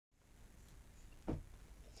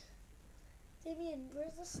Ryan,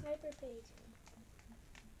 where's the sniper page?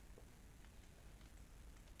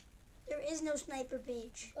 There is no sniper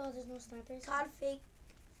page. Oh, there's no snipers? COD fake.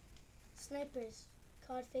 Snipers.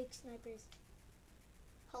 COD fake snipers.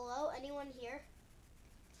 Hello? Anyone here?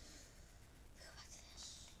 What's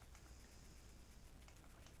this?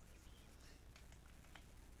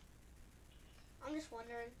 I'm just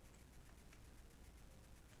wondering.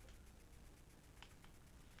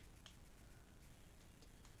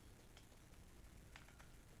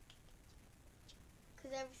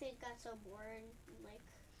 Because everything got so boring. Like,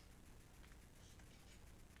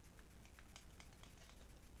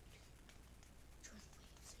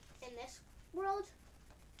 in this world.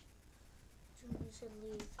 June, you should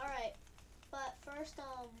leave. Alright, but first,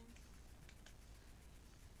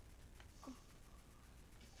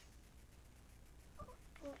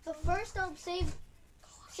 save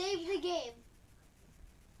the game.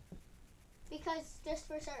 Because, just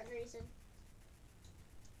for a certain reason.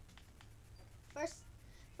 First,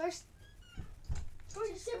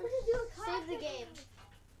 save the game.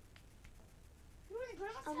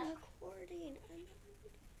 I'm recording.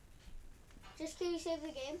 Just can you save the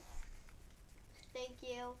game? Thank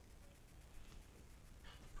you.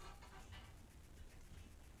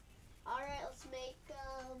 Alright, let's make, a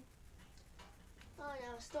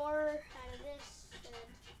store out of this and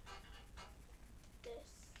this.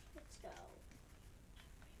 Let's go.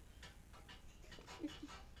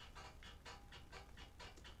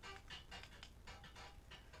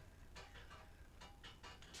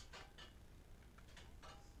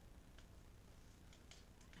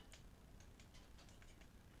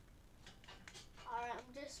 Alright,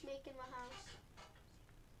 I'm just making my house.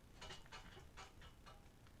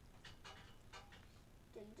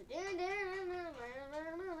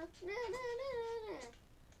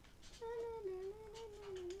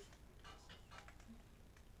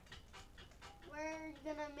 We're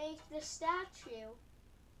gonna make the statue.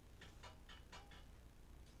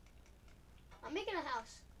 I'm making a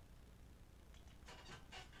house.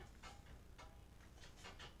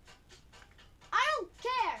 I don't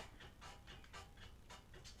care.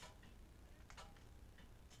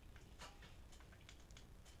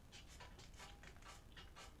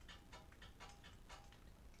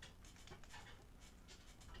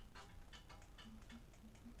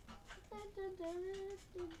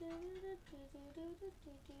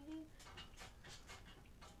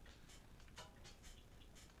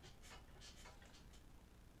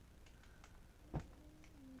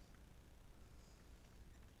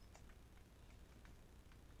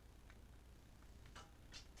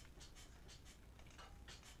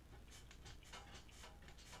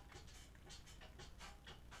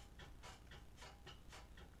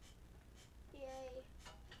 Yay.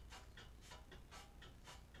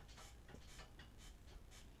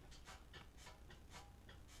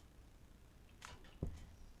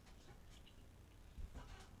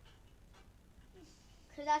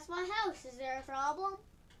 Cause that's my house. Is there a problem?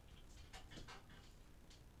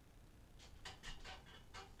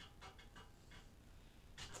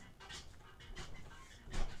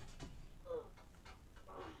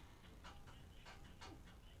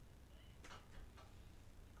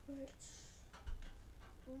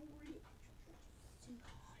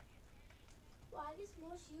 Why is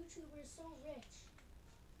most YouTubers so rich?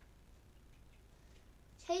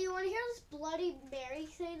 Hey, you want to hear this Bloody Mary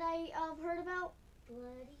thing I heard about?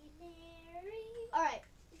 Bloody Mary. All right,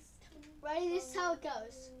 ready? This is how it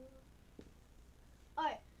goes. All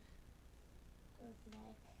right,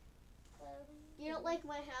 you don't like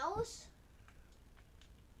my house?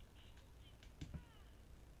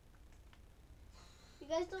 You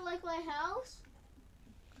guys don't like my house?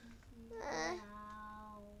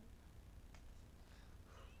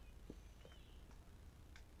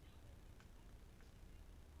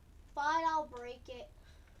 Fine, I'll break it.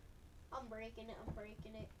 I'm breaking it. I'm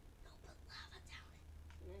breaking it. No, put lava down.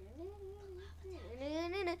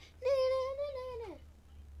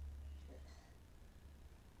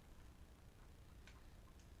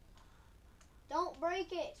 Don't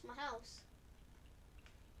break it. It's my house.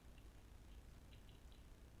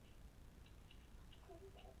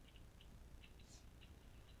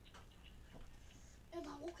 Am I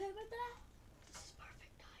okay with that? This is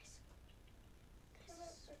perfect, guys.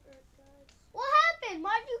 What happened?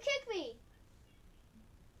 Why'd you kick me?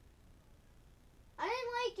 I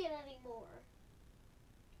didn't like it anymore.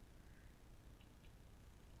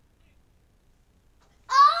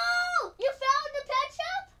 Oh! You found the pet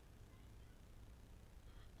shop?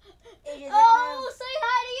 Oh, say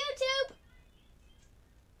hi to YouTube.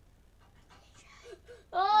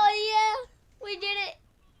 Oh, yeah. We did it.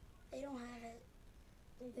 They don't have it.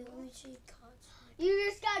 They only see COD. You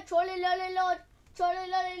just got trolley-lolly-lod.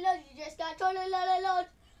 Trolley-lolly-lod. You just got trolley-lolly-lod.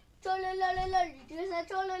 Trolley-lolly-lod. You just got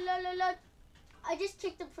trolley-lolly-lod. I just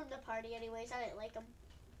kicked him from the party anyways. I didn't like him.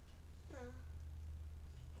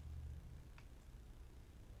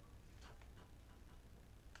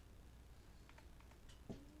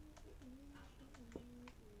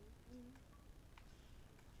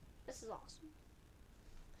 This is awesome.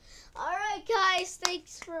 Alright guys,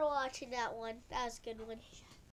 thanks for watching that one. That was a good one.